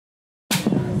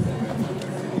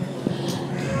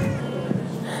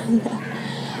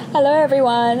Hello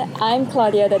everyone, I'm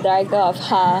Claudia, the director of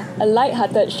Ha, a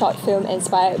light-hearted short film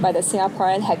inspired by the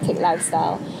Singaporean hectic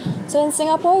lifestyle. So in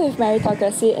Singapore, with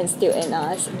meritocracy instilled in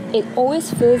us, it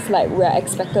always feels like we're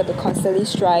expected to constantly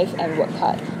strive and work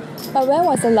hard. But when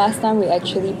was the last time we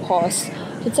actually paused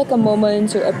to take a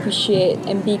moment to appreciate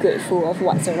and be grateful of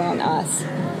what's around us?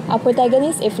 Our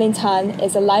protagonist, Evelyn Tan,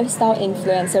 is a lifestyle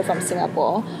influencer from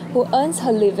Singapore who earns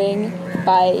her living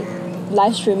by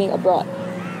live streaming abroad.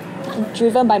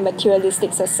 Driven by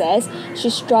materialistic success, she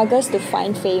struggles to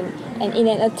find fame, and in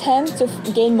an attempt to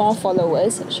gain more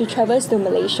followers, she travels to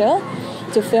Malaysia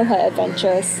to film her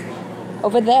adventures.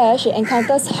 Over there, she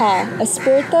encounters Ha, a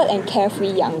spirited and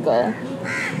carefree young girl.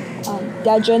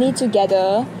 Their journey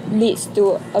together leads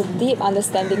to a deep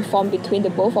understanding formed between the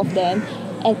both of them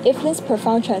and Evelyn's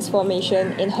profound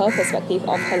transformation in her perspective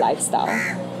of her lifestyle.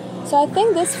 So I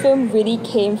think this film really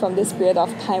came from this period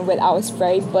of time when I was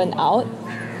very burnt out.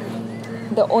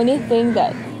 The only thing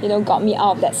that got me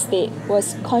out of that state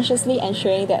was consciously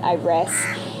ensuring that I rest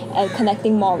and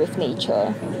connecting more with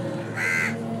nature.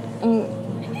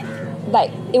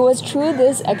 It was through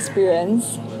this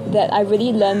experience that I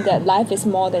really learned that life is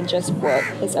more than just work.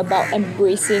 It's about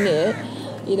embracing it,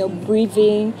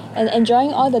 breathing and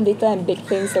enjoying all the little and big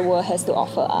things the world has to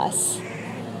offer us.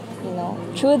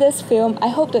 Through this film, I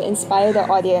hope to inspire the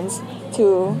audience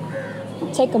to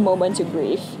take a moment to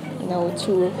breathe,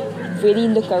 to really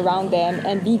look around them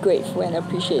and be grateful and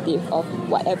appreciative of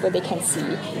whatever they can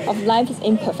see, of life's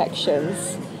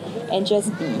imperfections, and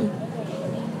just be.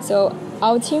 So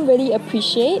our team really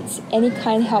appreciates any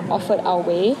kind help offered our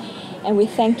way, and we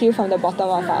thank you from the bottom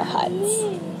of our hearts.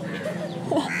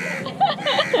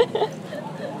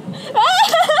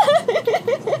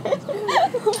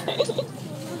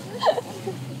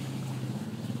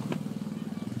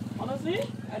 Honestly,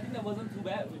 I think that wasn't too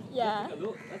bad. Yeah. Let's take a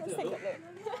look. Let's take a look.